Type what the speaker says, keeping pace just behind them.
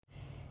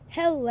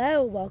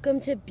Hello,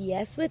 welcome to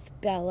BS with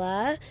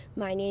Bella.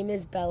 My name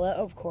is Bella,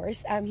 of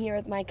course. I'm here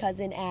with my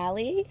cousin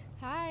Allie.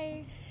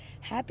 Hi.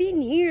 Happy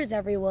New Year's,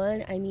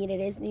 everyone. I mean, it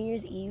is New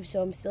Year's Eve,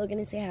 so I'm still going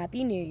to say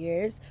Happy New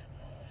Year's.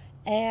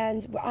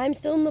 And I'm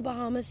still in the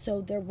Bahamas,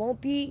 so there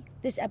won't be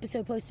this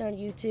episode posted on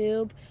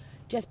YouTube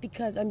just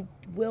because I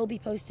will be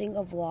posting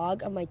a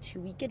vlog of my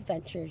 2-week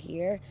adventure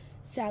here.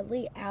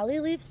 Sadly, Allie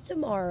leaves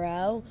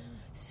tomorrow,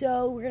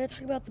 so we're going to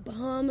talk about the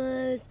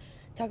Bahamas,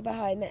 talk about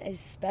how I met a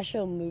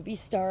special movie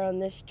star on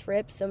this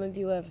trip. Some of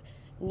you have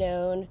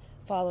known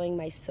following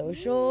my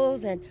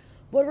socials, and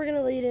what we're going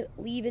to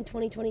leave in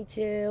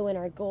 2022 and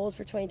our goals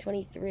for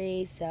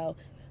 2023. So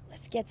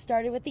let's get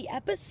started with the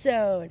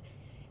episode.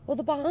 Well,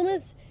 the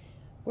Bahamas,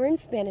 we're in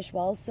Spanish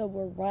Wells, so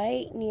we're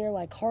right near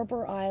like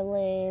Harbor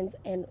Island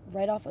and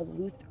right off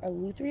Eleuthera,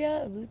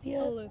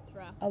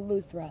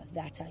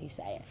 that's how you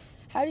say it.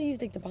 How do you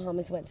think the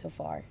Bahamas went so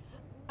far?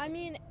 I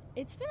mean,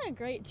 it's been a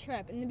great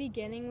trip. In the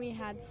beginning, we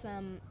had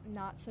some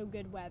not so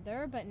good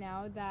weather, but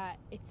now that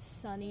it's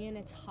sunny and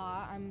it's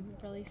hot, I'm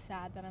really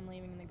sad that I'm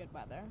leaving in the good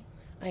weather.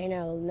 I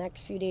know, the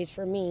next few days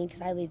for me,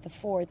 because I leave the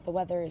 4th, the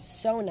weather is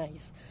so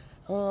nice.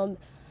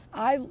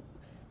 I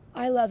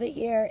love it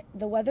here.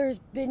 The weather's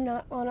been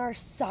not on our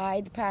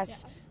side the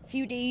past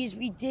few days.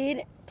 We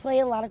did play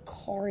a lot of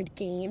card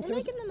games. We're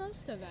making the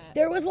most of it.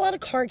 There was a lot of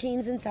card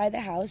games inside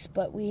the house,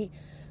 but we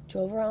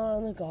drove around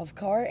on the golf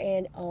cart,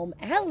 and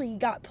Allie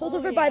got pulled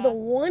over by the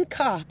one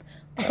cop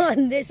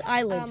on this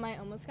island. I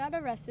almost got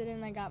arrested,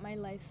 and I got my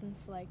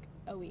license like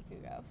a week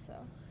ago. So,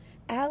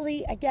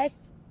 Allie, I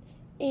guess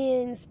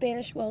in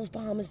Spanish Wells,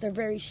 Bahamas, they're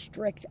very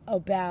strict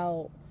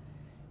about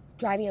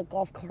driving a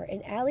golf cart,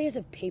 and Allie has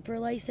a paper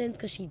license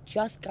because she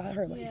just got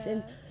her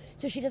license,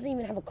 so she doesn't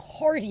even have a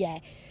card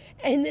yet.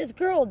 And this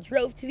girl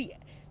drove to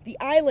the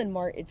Island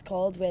Mart, it's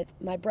called, with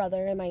my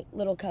brother and my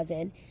little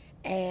cousin.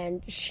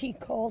 And she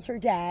calls her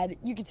dad.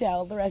 You can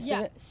tell the rest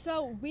of it. Yeah,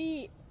 so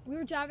we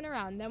were driving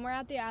around. Then we're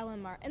at the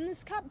Island Mart. And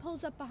this cop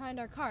pulls up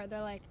behind our car.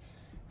 They're like,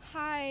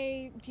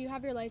 "Hi, do you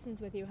have your license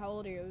with you? How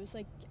old are you?" It was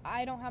like,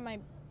 "I don't have my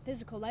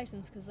physical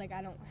license because, like,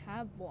 I don't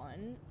have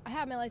one. I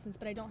have my license,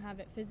 but I don't have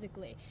it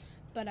physically.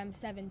 But I'm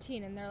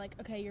 17. And they're like,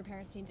 "Okay, your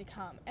parents need to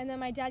come." And then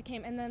my dad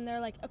came. And then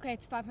they're like, "Okay,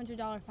 it's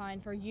 $500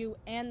 fine for you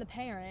and the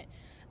parent."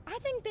 I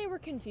think they were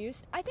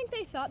confused. I think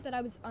they thought that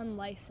I was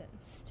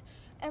unlicensed.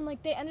 And,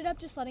 like, they ended up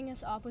just letting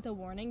us off with a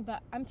warning,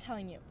 but I'm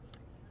telling you,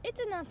 it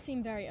did not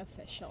seem very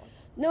official.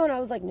 No, and I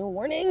was like, no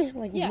warning?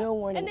 Like, no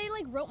warning. And they,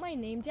 like, wrote my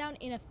name down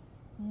in a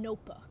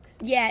notebook.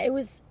 Yeah,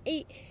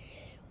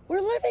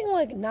 we're living,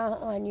 like,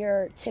 not on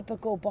your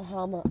typical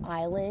Bahama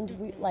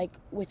island,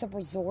 with a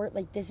resort.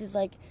 Like, this is,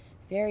 like,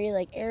 very,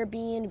 like,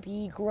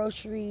 Airbnb,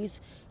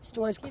 groceries,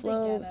 stores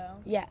closed.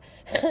 Yeah.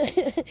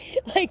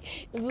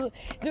 Like,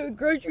 the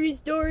grocery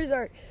stores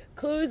are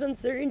closed on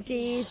certain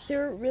days.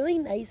 There are really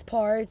nice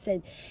parts,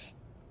 and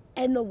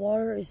the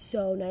water is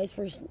so nice.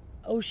 We're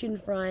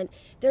oceanfront.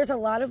 There's a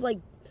lot of, like,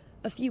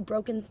 a few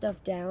broken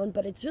stuff down,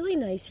 but it's really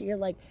nice here.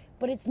 Like,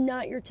 but it's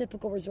not your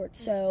typical resort.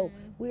 So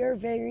we are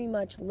very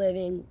much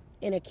living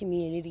in a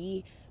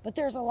community, but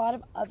there's a lot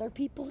of other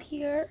people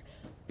here,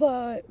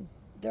 but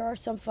there are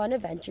some fun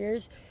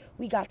adventures.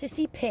 We got to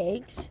see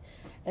pigs,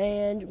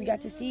 and we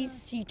got to see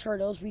sea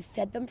turtles. We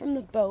fed them from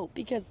the boat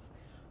because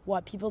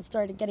people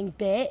started getting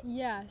bit.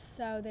 Yeah,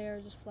 so they were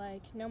just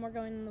like, no more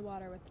going in the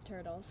water with the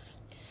turtles.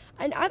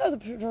 And I thought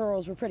the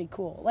turtles were pretty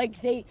cool.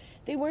 Like, they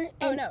weren't...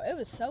 Oh, no, it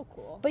was so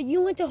cool. But you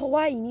went to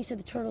Hawaii, and you said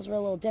the turtles were a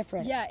little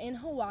different. Yeah, in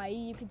Hawaii,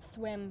 you could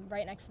swim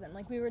right next to them.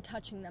 Like, we were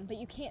touching them, but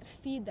you can't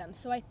feed them.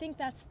 So I think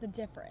that's the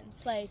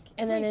difference. Like,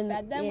 if we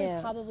fed them,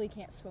 we probably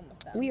can't swim with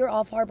them. We were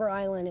off Harbor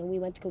Island, and we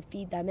went to go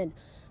feed them, and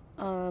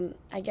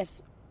I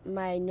guess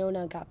my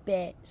Nona got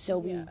bit, so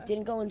we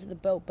didn't go into the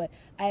boat, but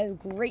I have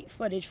great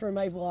footage for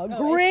my vlog.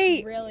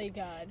 It's really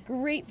good.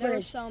 Great footage. There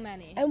were so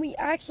many. And we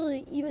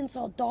actually even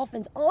saw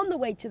dolphins on the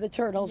way to the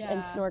turtles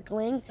and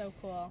snorkeling. So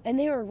cool. And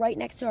they were right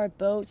next to our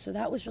boat, so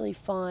that was really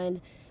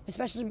fun,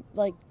 especially,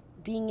 like,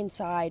 being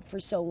inside for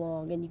so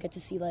long, and you get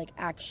to see, like,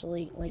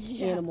 actually, like,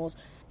 animals.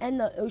 And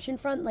the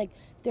oceanfront, like,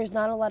 there's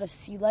not a lot of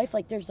sea life.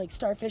 Like, there's, like,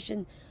 starfish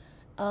and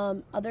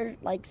other,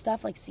 like,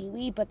 stuff like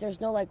seaweed, but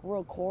there's no, like,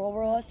 real coral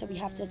reefs, so we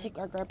have to take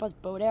our grandpa's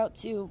boat out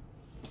to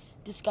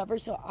discover.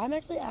 So I'm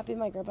actually happy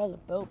my grandpa has a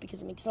boat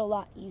because it makes it a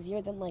lot easier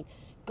than, like,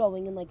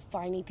 going and, like,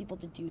 finding people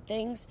to do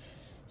things.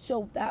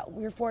 So that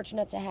we're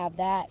fortunate to have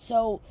that.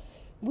 So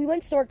we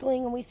went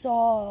snorkeling, and we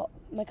saw,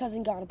 my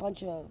cousin got a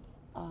bunch of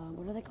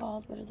what are they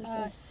called? What are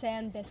their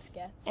sand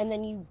biscuits. And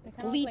then you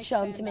bleach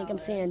them to make them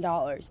sand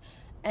dollars.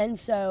 And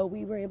so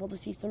we were able to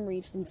see some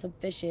reefs and some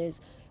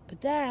fishes. But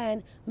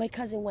then my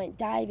cousin went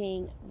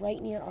diving right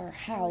near our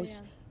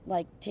house,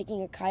 like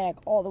taking a kayak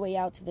all the way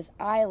out to this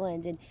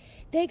island. And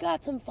they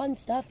got some fun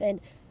stuff.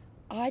 And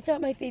I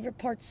thought my favorite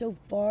part so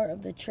far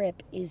of the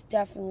trip is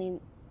definitely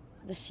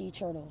the sea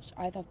turtles.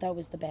 I thought that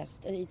was the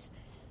best. It's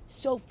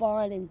so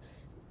fun. And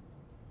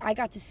I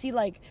got to see,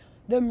 like,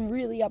 them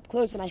really up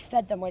close, and I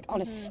fed them, like,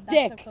 on a stick.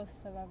 That's the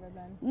closest I've ever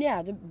been.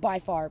 Yeah, by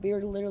far. We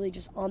were literally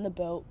just on the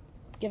boat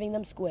giving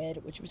them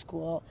squid, which was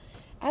cool.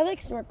 I like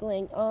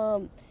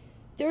snorkeling.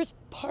 There's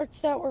parts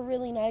that were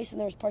really nice, and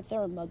there's parts that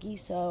were muggy.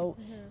 So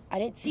I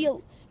didn't see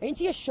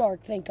a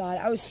shark. Thank God.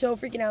 I was so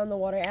freaking out in the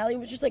water. Allie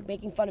was just like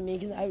making fun of me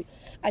because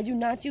I do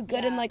not do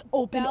good in like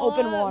open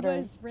water.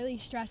 Bella was really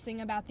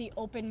stressing about the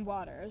open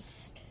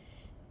waters.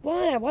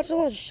 Why? I watched a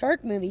lot of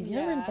shark movies. You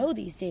never know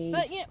these days.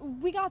 But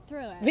we got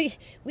through it.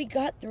 We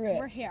got through it.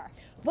 We're here.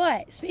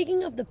 But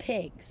speaking of the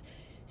pigs,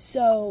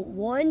 so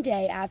one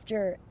day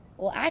after,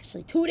 well,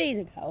 actually 2 days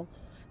ago,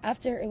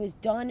 after it was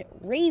done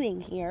raining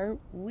here,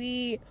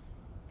 we're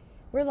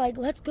like,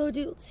 let's go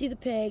see the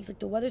pigs. Like,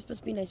 the weather's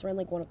supposed to be nice around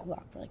like 1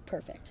 o'clock. We're like,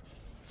 perfect.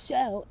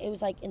 So it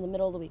was like in the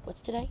middle of the week.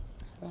 What's today?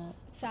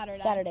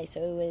 Saturday. So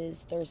it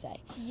was Thursday.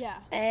 Yeah.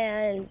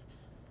 And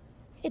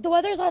the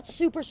weather's not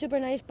super, super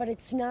nice, but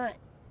it's not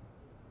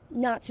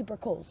super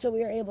cold. So we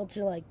were able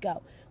to like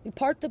go. We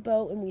parked the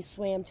boat and we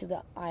swam to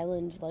the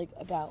island like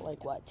about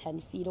 10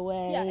 feet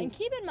away. Yeah, and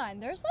keep in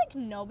mind, there's like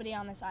nobody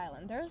on this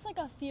island. There's like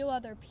a few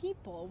other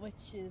people,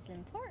 which is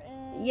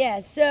important.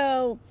 Yeah,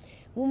 so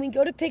when we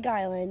go to Pig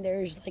Island,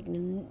 there's like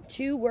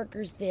 2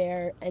 workers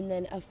there, and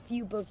then a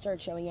few boats start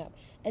showing up.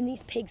 And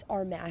these pigs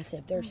are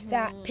massive. There's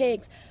fat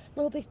pigs,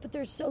 little pigs, but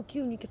they're so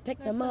cute and you can pick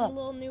them up. There's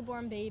little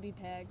newborn baby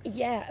pigs.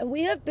 Yeah, and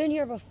we have been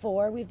here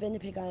before. We've been to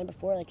Pig Island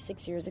before, like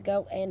 6 years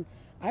ago, and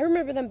I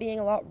remember them being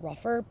a lot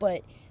rougher,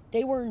 but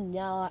they were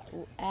not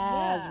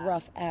as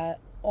rough at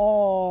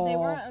all. They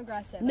weren't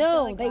aggressive.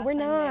 No, they were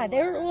not.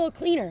 They were a little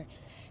cleaner.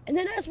 And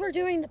then as we're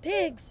doing the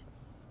pigs,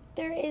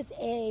 there is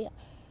a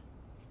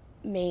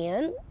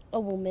man, a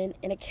woman,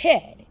 and a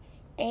kid.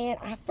 And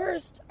at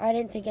first, I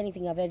didn't think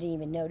anything of it. I didn't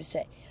even notice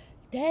it.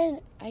 Then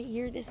I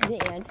hear this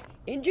man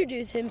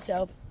introduce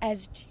himself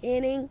as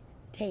Channing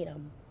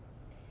Tatum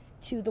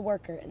to the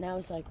worker. And I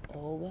was like,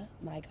 oh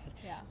my God.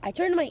 Yeah. I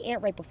turned to my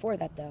aunt right before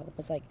that, though. I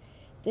was like,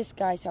 this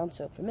guy sounds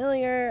so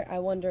familiar. I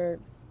wonder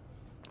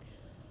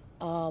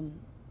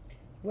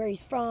where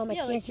he's from. I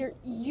can't hear.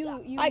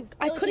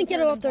 I couldn't get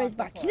it off the right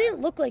back. He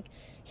didn't look like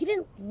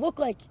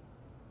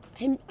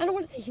him. I don't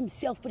want to say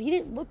himself, but he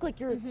didn't look like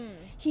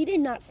he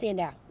did not stand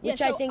out. Which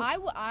so I think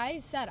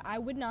I said I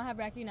would not have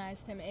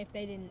recognized him if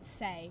they didn't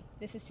say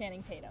this is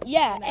Channing Tatum.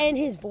 Yeah, and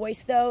his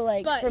voice though,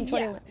 like but from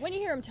 21. When you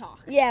hear him talk.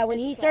 Yeah, when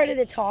he started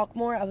to talk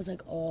more, I was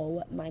like,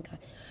 oh my God.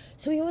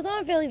 So he was on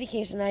a family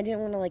vacation, and I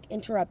didn't want to like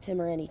interrupt him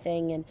or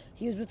anything, and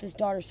he was with his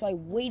daughter, so I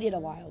waited a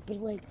while. But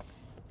like,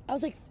 I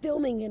was like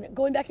filming and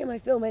going back in my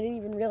film, I didn't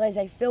even realize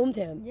I filmed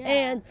him. Yeah,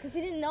 and because we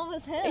didn't know it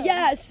was him.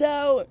 Yeah,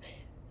 so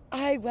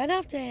I went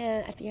up to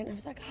him at the end. I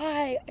was like,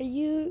 "Hi, are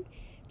you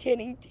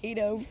Channing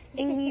Tatum?"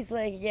 And he's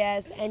like,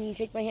 "Yes." And he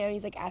shook my hand.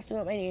 He's like, "Ask me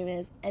what my name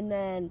is." And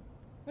then,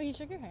 wait, he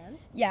shook your hand?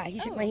 Yeah, he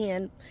shook my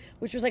hand,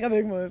 which was like a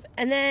big move.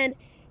 And then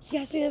he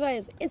asked me if I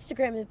was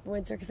Instagram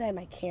influencer because I had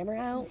my camera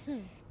out,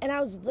 and I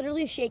was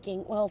literally shaking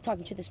while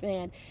talking to this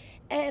man.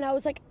 And I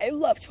was like, I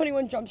love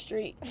 21 Jump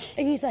Street.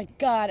 And he's like,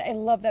 God, I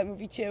love that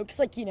movie too. Because,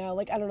 like, you know,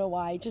 like, I don't know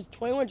why. Just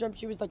 21 Jump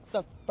Street was, like,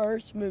 the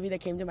first movie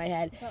that came to my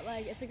head. But,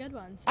 like, it's a good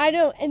one. So. I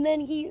know. And then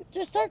he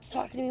just starts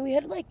talking to me. We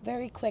had, like,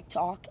 very quick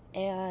talk.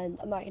 And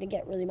I'm not going to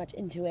get really much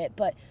into it.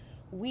 But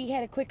we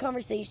had a quick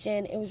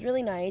conversation. It was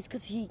really nice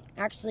because he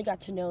actually got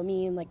to know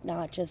me and, like,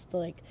 not just,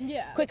 like,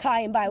 quick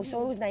hi and bye. Mm-hmm.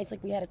 So it was nice.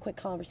 Like, we had a quick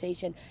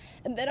conversation.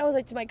 And then I was,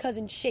 like, to my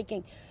cousin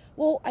shaking.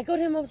 Well, I go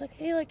to him. I was like,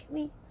 hey, like, can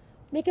we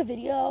make a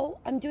video?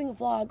 I'm doing a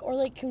vlog, or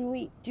like, can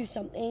we do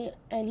something?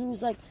 And he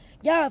was like,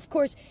 yeah, of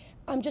course.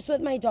 I'm just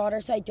with my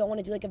daughter, so I don't want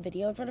to do like a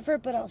video in front of her,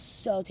 but I'll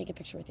so take a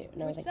picture with you.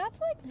 And I was like,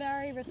 that's like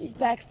very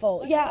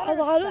respectful. Like, yeah,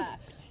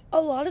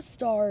 a lot of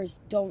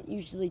stars don't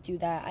usually do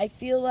that. I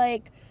feel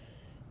like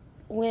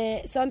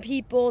when some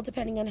people,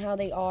 depending on how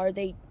they are,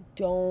 they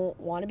don't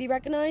want to be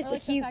recognized. Or,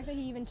 like, the fact that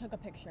he even took a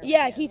picture.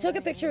 Yeah, he took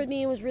a picture with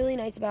me and was really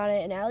nice about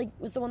it. And Allie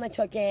was the one that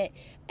took it.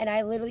 And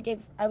I literally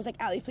I was like,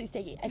 Allie, please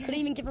take it. I couldn't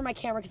even give her my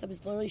camera because I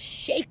was literally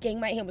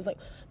shaking. My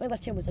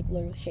left hand was like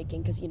literally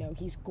shaking because, you know,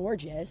 he's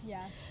gorgeous.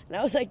 Yeah. And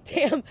I was like,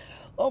 damn,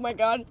 oh my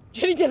God,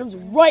 Channing Tatum's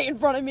right in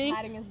front of me.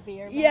 Hiding his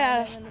beard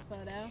behind him in the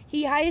photo.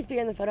 He hid his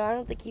beard in the photo. I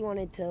don't think he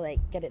wanted to like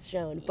get it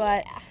shown.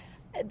 But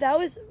that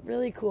was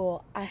really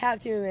cool. I have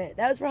to admit,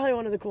 that was probably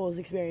one of the coolest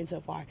experiences so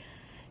far.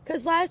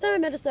 Because last time I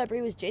met a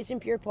celebrity was Jason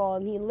Pierre-Paul,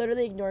 and he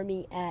literally ignored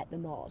me at the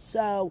mall.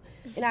 So,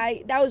 and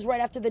that was right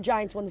after the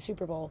Giants won the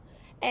Super Bowl.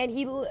 And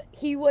he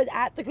was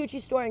at the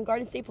Gucci store in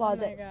Garden State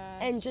Plaza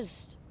and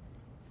just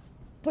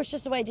pushed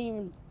us away.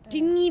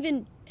 Didn't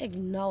even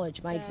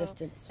acknowledge my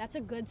existence. That's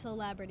a good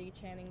celebrity,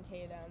 Channing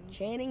Tatum.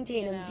 Channing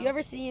Tatum. You know? If you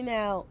ever see him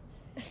out.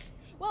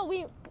 Well,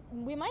 we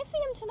might see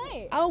him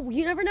tonight. Oh,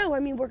 you never know. I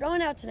mean, we're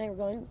going out tonight.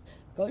 We're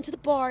going to the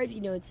bars.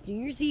 You know, it's New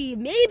Year's Eve.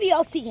 Maybe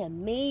I'll see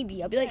him.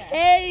 Maybe. I'll be like,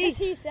 hey. Because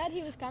he said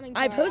he was coming to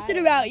I posted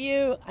about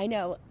you. I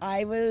know.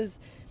 I was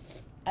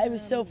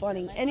so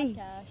funny. And he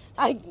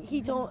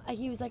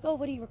was like, oh,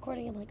 what are you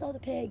recording? I'm like, oh, the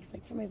pigs,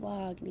 like for my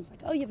vlog. And he's like,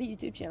 oh, you have a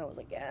YouTube channel. I was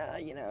like, yeah,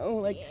 you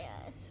know,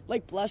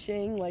 like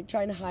blushing, like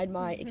trying to hide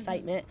my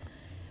excitement.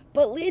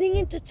 But leading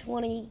into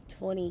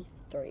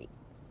 2023,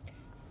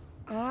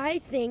 I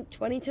think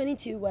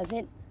 2022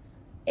 wasn't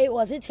it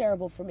wasn't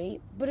terrible for me,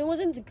 but it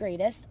wasn't the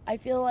greatest. I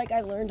feel like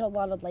I learned a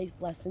lot of life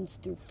lessons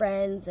through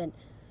friends and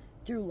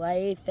through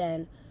life,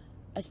 and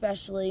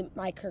especially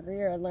my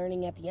career,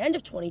 learning at the end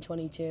of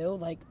 2022,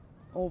 like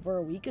over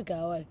a week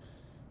ago, I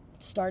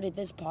started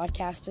this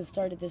podcast and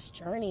started this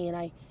journey. And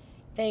I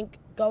think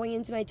going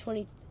into my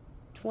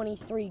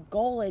 2023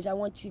 goal is I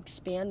want to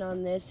expand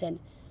on this and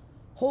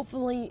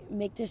hopefully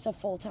make this a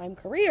full-time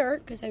career,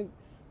 because I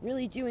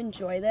really do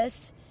enjoy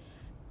this,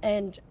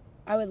 and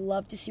I would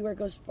love to see where it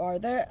goes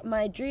farther.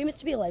 My dream is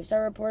to be a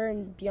lifestyle reporter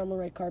and be on the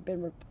red carpet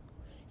and,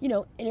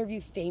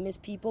 interview famous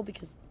people,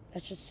 because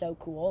that's just so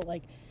cool.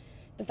 Like,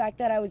 the fact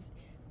that I was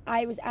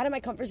out of my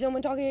comfort zone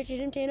when talking to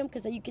Jason Tatum,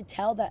 because you could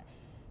tell that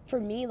for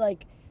me,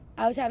 like,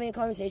 I was having a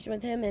conversation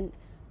with him, and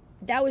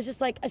that was just,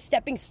 like, a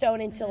stepping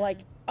stone into, like,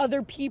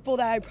 other people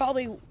that I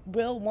probably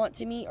will want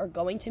to meet or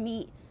going to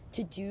meet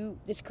to do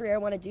this career I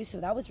want to do. So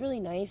that was really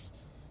nice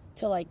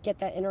to, like, get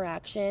that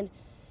interaction.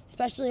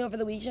 Especially over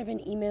the weeks, I've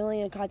been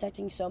emailing and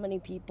contacting so many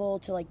people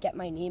to, like, get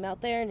my name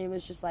out there. And it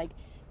was just, like,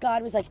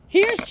 God was like,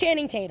 here's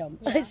Channing Tatum.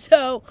 Yeah.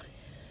 So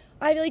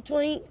I feel like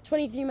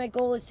 2023, my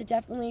goal is to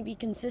definitely be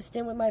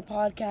consistent with my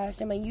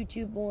podcast and my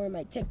YouTube more and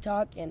my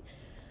TikTok, and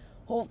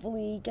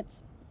hopefully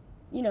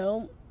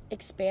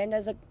expand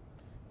as a,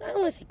 I don't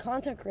want to say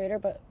content creator,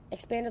 but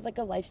expand as, like,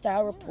 a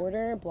lifestyle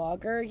reporter,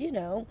 blogger,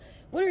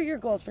 What are your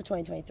goals for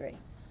 2023?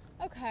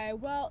 Okay,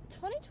 well,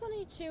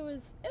 2022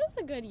 was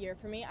a good year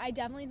for me. I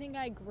definitely think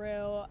I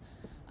grew,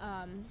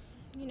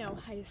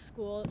 high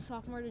school,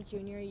 sophomore to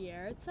junior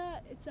year. It's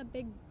a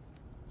big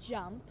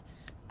jump.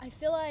 I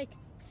feel like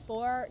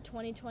for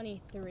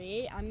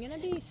 2023, I'm going to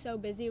be so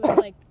busy with,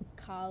 like,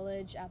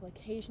 college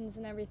applications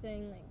and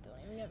everything. Like, don't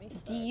even get me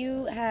started. Do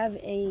you have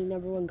a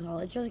number one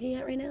college you're looking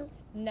at right now?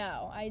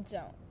 No, I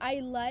don't.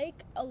 I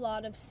like a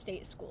lot of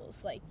state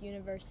schools, like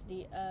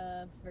University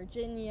of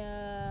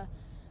Virginia,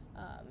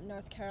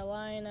 North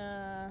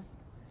Carolina,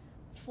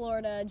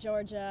 Florida,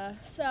 Georgia.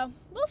 So,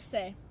 we'll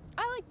see.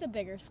 I like the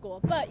bigger school.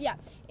 But, yeah,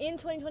 in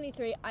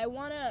 2023, I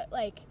want to,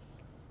 like,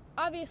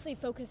 obviously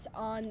focus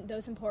on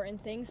those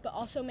important things, but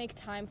also make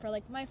time for,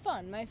 like, my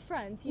fun, my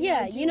friends. Make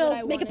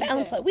a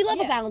balanced life. We love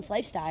a balanced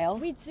lifestyle.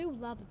 We do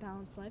love a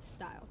balanced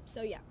lifestyle.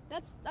 So, yeah,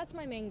 that's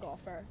my main goal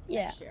for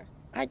next year.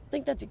 I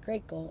think that's a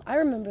great goal. I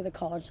remember the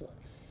college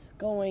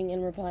going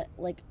and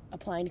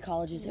applying to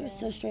colleges. It was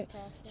so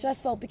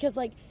stressful because,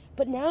 like,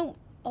 but now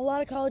a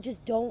lot of colleges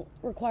don't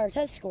require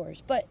test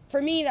scores. But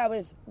for me, that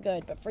was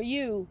good. But for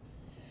you,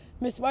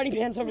 Miss Smarty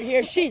Pants over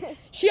here, she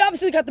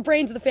obviously got the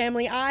brains of the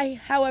family.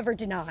 However, I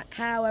did not. You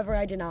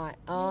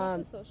got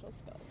the social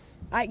skills.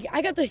 I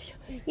got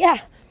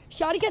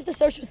Shawty got the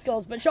social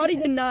skills, but Shawty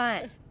did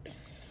not.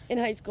 In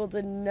high school,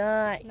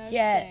 Shawty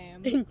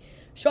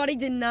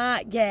did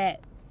not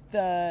get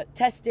the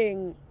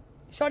testing.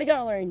 Shawty got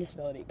a learning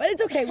disability, but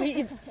it's okay.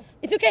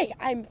 It's okay.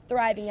 I'm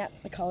thriving at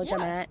the college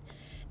I'm at,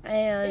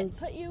 and it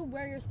put you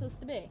where you're supposed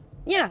to be.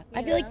 Yeah,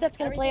 I feel like that's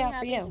gonna play out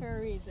for you. For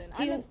a reason.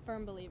 I'm a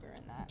firm believer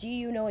in that. Do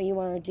you know what you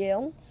want to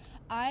do?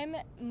 I'm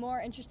more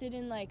interested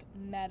in, like,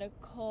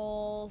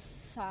 medical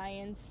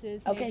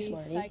sciences, maybe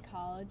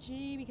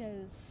psychology,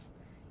 because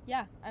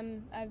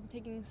I'm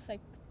taking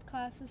psych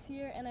class this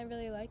year and I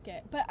really like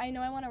it. But I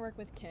know I want to work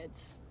with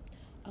kids.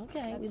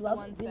 Okay, we love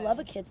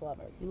a kids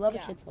lover. We love a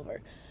kids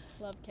lover.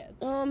 Love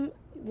kids.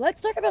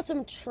 Let's talk about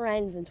some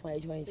trends in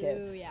 2022.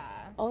 Ooh,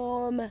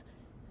 yeah.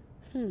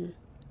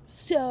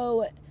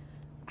 So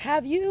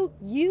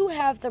you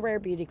have the Rare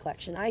Beauty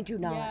collection. I do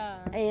not. Yeah.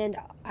 And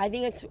I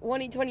think a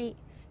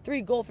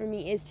 2023 goal for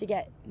me is to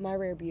get my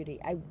Rare Beauty.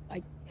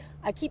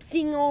 I keep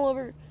seeing all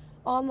over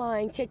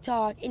online,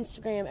 TikTok,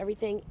 Instagram,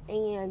 everything,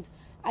 and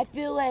I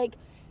feel like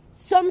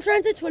some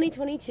trends of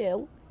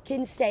 2022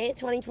 can stay at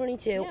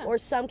 2022, or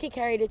some can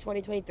carry to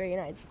 2023,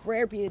 and I think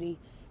Rare Beauty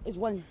is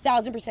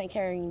 1,000%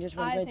 carrying to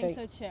 2023. I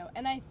think so too,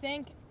 and I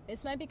think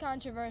this might be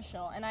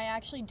controversial, and I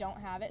actually don't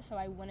have it, so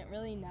I wouldn't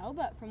really know,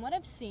 but from what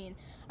I've seen,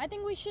 I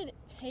think we should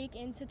take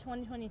into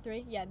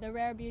 2023, the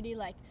Rare Beauty,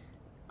 like,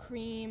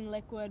 cream,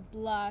 liquid,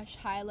 blush,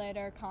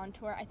 highlighter,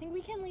 contour. I think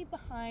we can leave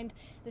behind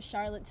the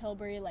Charlotte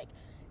Tilbury, like,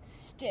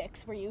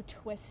 sticks where you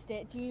twist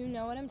it. Do you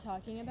know what I'm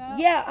talking about?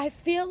 Yeah, I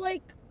feel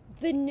like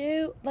the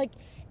new, like,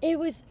 it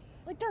was...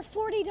 Like, they're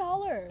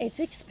 $40. It's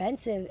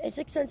expensive.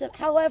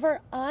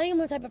 However, I am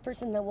the type of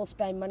person that will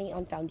spend money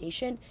on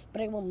foundation,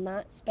 but I will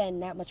not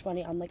spend that much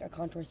money on, like, a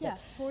contour stick.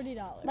 Yeah,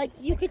 $40. Like,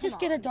 you could just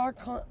get a dark,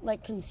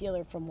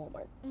 concealer from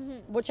Walmart,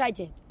 which I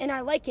did. And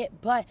I like it,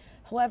 but,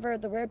 however,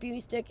 the Rare Beauty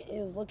stick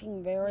is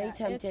looking very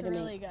tempted to me. It's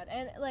really good.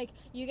 And, like,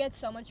 you get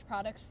so much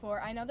product for,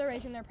 I know they're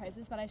raising their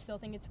prices, but I still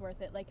think it's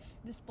worth it. Like,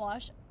 this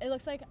blush, it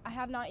looks like I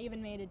have not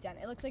even made a dent.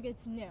 It looks like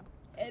it's new.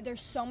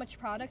 There's so much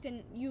product,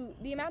 and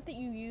the amount that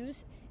you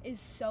use is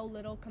so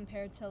little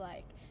compared to,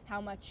 like, how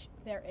much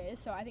there is,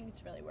 so I think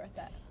it's really worth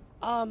it.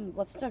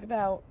 Let's talk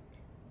about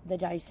the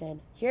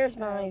Dyson. Here's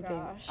my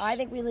opinion. I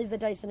think we leave the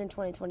Dyson in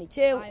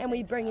 2022, and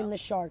we bring in the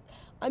Shark.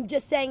 I'm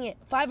just saying it.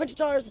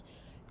 $500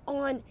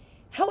 on.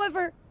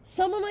 However,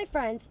 some of my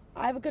friends,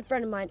 I have a good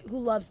friend of mine who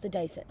loves the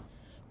Dyson.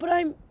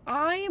 But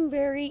I am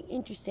very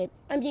interested.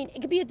 I mean,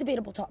 it could be a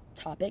debatable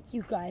topic.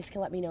 You guys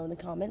can let me know in the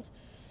comments.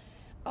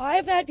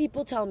 I've had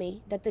people tell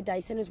me that the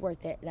Dyson is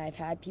worth it, and I've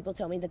had people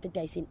tell me that the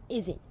Dyson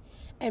isn't.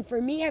 And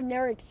for me, I've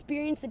never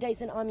experienced the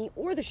Dyson on me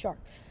or the Shark.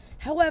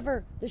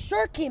 However, the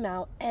Shark came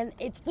out, and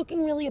it's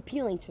looking really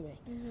appealing to me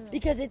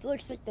because it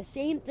looks like the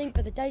same thing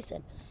for the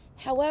Dyson.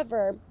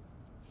 However,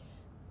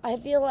 I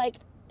feel like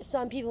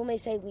some people may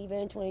say leave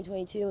it in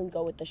 2022 and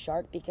go with the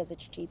Shark because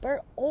it's cheaper,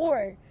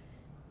 or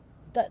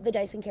the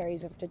Dyson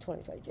carries over to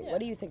 2022. Yeah. What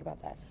do you think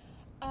about that?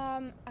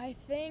 I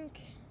think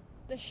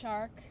the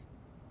Shark,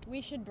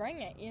 we should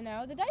bring it, you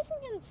know? The Dyson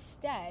can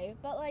stay,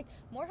 but, like,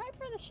 more hype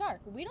for the Shark.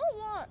 We don't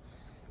want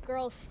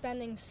girls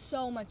spending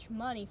so much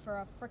money for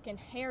a freaking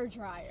hair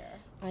dryer.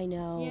 I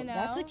know. You know?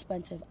 That's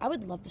expensive. I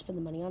would love to spend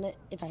the money on it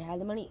if I had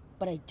the money,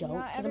 but I don't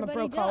Not because I'm a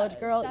everybody broke college does.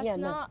 girl. That's yeah,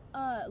 not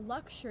a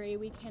luxury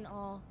we can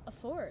all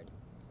afford.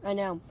 I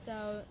know.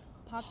 So,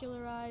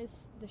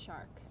 popularize the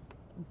Shark.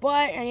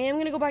 But I am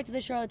going to go back to the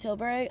Charlotte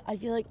Tilbury. I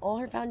feel like all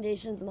her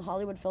foundations and the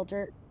Hollywood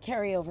filter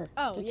carry over.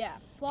 Oh, yeah.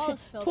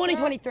 Flawless filter.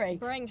 2023.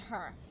 Bring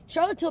her.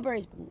 Charlotte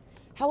Tilbury's.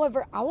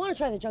 However, I want to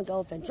try the Drunk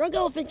Elephant. Drunk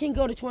Elephant can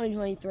go to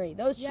 2023.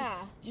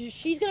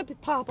 She's going to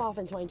pop off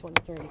in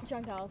 2023.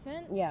 Drunk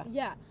Elephant? Yeah.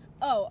 Yeah.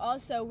 Oh,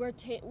 also, we're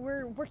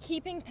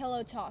keeping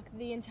Pillow Talk.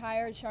 The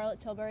entire Charlotte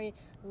Tilbury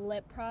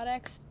lip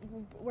products,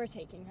 we're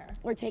taking her.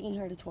 We're taking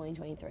her to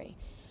 2023.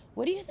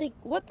 What do you think?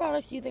 What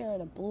products do you think are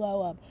going to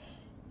blow up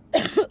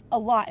a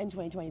lot in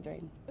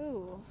 2023?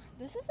 Ooh,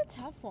 this is a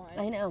tough one.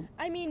 I know.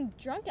 I mean,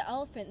 Drunk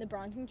Elephant, the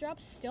Bronzing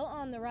Drop's still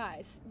on the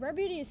rise. Rare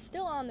Beauty is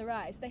still on the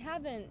rise. They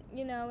haven't,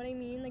 you know what I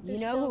mean? Like, You know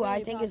still who I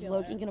really think popular. is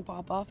looking going to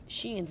pop off?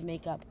 Shein's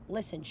makeup.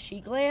 Listen, She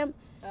Glam.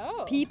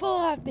 Oh. People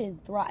have been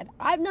thrive.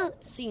 I've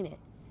not seen it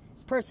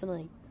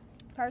personally.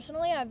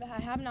 Personally, I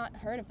have not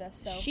heard of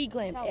this. So She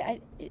Glam. tell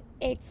me.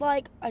 It's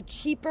like a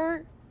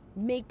cheaper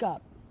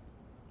makeup.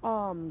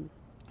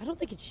 I don't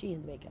think it's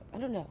Shein's makeup. I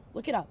don't know.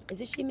 Look it up.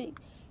 Is it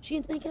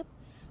Shein's makeup,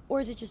 or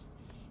is it just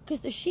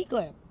because the She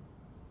Glam?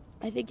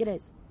 I think it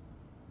is.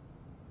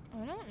 I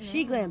don't know.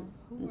 She Glam.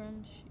 Who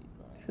runs She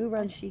Glam? Who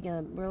runs She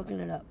Glam? We're looking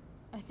it up.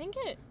 I think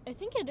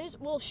it is.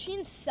 Well,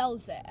 Shein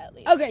sells it at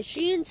least. Okay,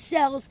 Shein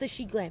sells the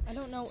She Glam. I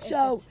don't know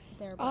So, if it's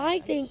their brand. I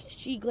think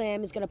She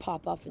Glam is going to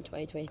pop off in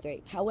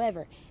 2023.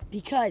 However,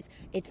 because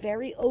it's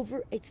very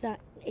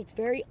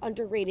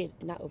underrated,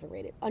 not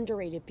overrated,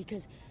 underrated,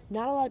 because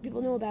not a lot of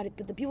people know about it,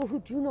 but the people who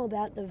do know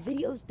about it, the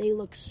videos, they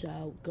look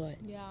so good.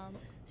 Yeah.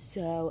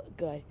 So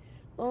good.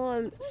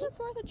 So it's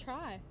worth a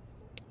try.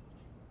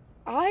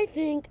 I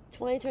think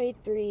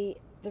 2023,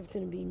 there's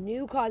going to be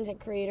new content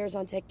creators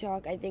on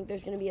TikTok. I think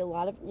there's going to be a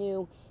lot of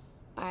new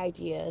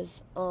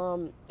ideas,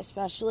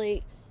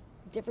 especially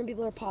different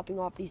people are popping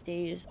off these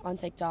days on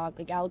TikTok,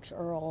 like Alex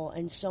Earl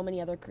and so many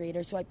other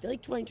creators. So I feel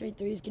like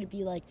 2023 is going to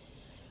be like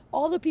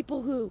all the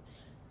people who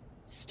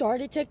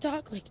started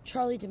TikTok, like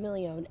Charlie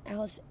D'Amelio and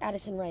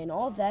Addison Rae and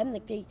all of them,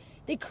 like they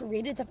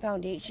created the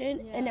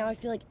foundation, and now I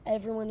feel like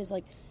everyone is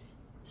like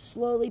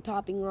slowly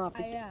popping off.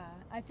 Like,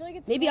 I feel like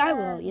it's maybe more, I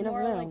will. You never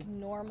more know. like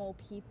normal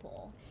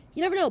people.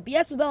 You never know.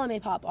 BS with Bella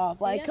may pop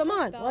off. Like, BS come with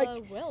on. Bella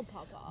Like, will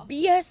pop off.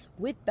 BS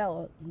with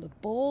Bella. The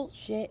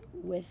bullshit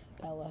with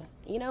Bella.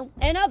 You know?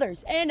 And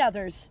others. And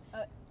others.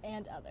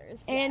 And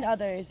yes.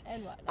 others.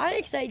 And what? I'm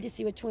excited to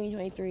see what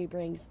 2023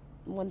 brings.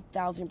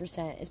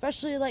 1,000%.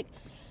 Especially, like,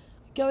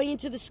 going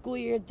into the school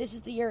year. This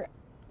is the year.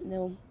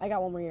 No, I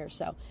got one more year,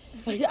 so.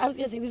 I was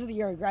going to say, this is the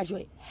year I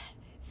graduate.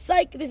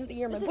 Psych, this is the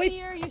year This is the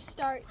year you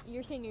start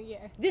your senior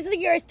year. This is the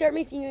year I start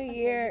my senior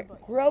year, your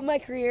boyfriend. grow my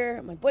career.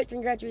 My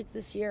boyfriend graduates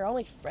this year. All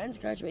my friends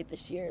graduate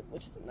this year,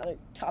 which is another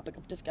topic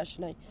of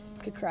discussion I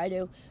could cry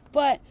to.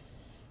 But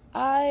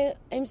I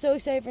am so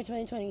excited for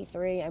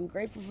 2023. I'm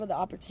grateful for the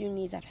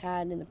opportunities I've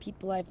had and the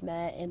people I've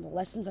met and the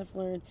lessons I've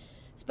learned.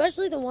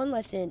 Especially the one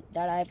lesson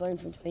that I've learned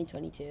from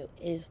 2022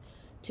 is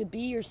to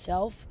be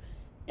yourself.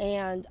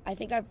 And I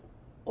think I've,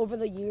 over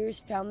the years,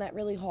 found that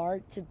really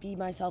hard to be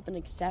myself and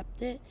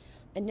accept it.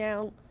 And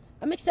now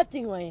I'm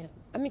accepting who I am.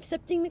 I'm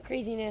accepting the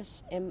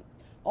craziness and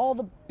all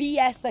the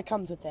BS that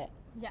comes with it.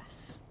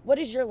 Yes. What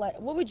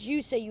would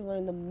you say you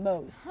learned the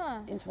most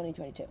in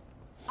 2022?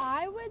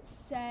 I would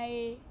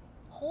say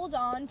hold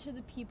on to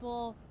the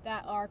people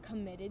that are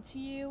committed to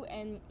you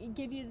and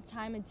give you the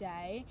time of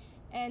day,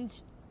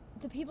 and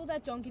the people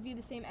that don't give you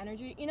the same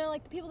energy, you know,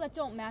 like the people that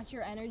don't match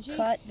your energy.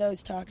 Cut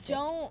those toxic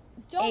Don't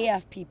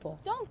AF people.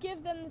 Don't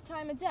give them the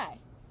time of day.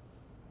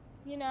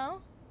 You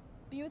know?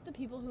 Be with the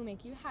people who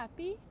make you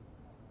happy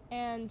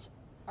and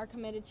are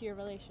committed to your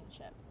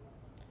relationship.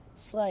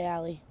 Slay,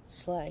 Allie.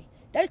 Slay.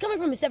 That is coming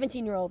from a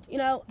 17-year-old. You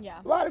know, Yeah.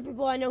 a lot of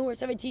people I know who are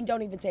 17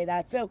 don't even say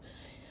that. So,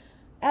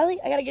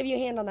 Allie, I got to give you a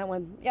hand on that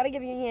one. I got to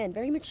give you a hand.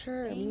 Very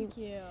mature. Thank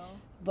you.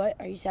 But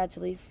are you sad to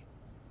leave?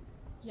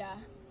 Yeah.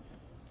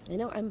 I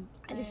know. I'm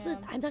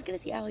not going to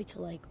see Allie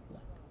till like,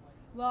 what?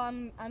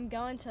 Well, I'm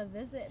going to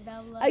visit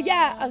Bella.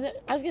 Yeah,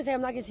 I was going to say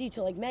I'm not going to see you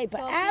till like May. But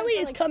So Allie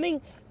for, is like,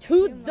 coming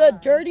few to the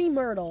months. Dirty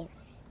Myrtle.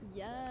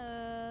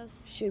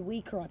 Yes. Should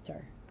we corrupt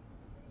her?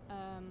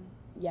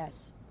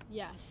 Yes.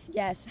 Yes.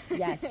 Yes.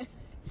 Yes.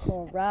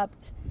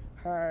 corrupt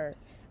her.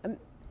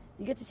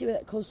 You get to see what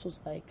that coastal's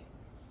like.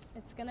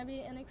 It's gonna be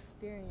an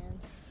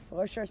experience.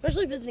 For sure,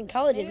 especially visiting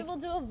colleges. Maybe we'll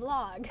do a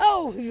vlog.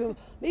 Oh,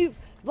 maybe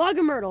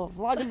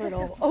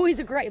Vlog-a-Myrtle. Always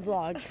a great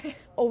vlog.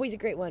 Always a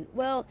great one.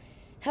 Well,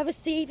 have a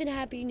safe and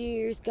happy New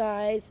Year's,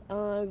 guys.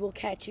 We'll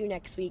catch you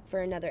next week for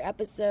another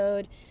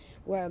episode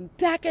where I'm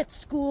back at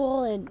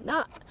school and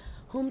not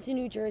home to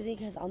New Jersey,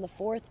 because on the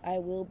 4th I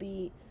will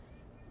be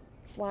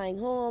flying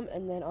home,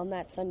 and then on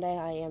that Sunday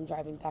I am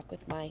driving back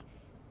with my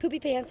poopy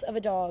pants of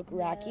a dog,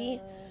 Rocky.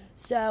 Yeah.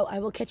 So I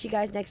will catch you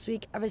guys next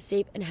week. Have a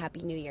safe and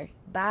happy New Year.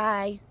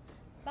 Bye.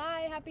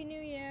 Bye. Happy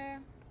New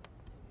Year.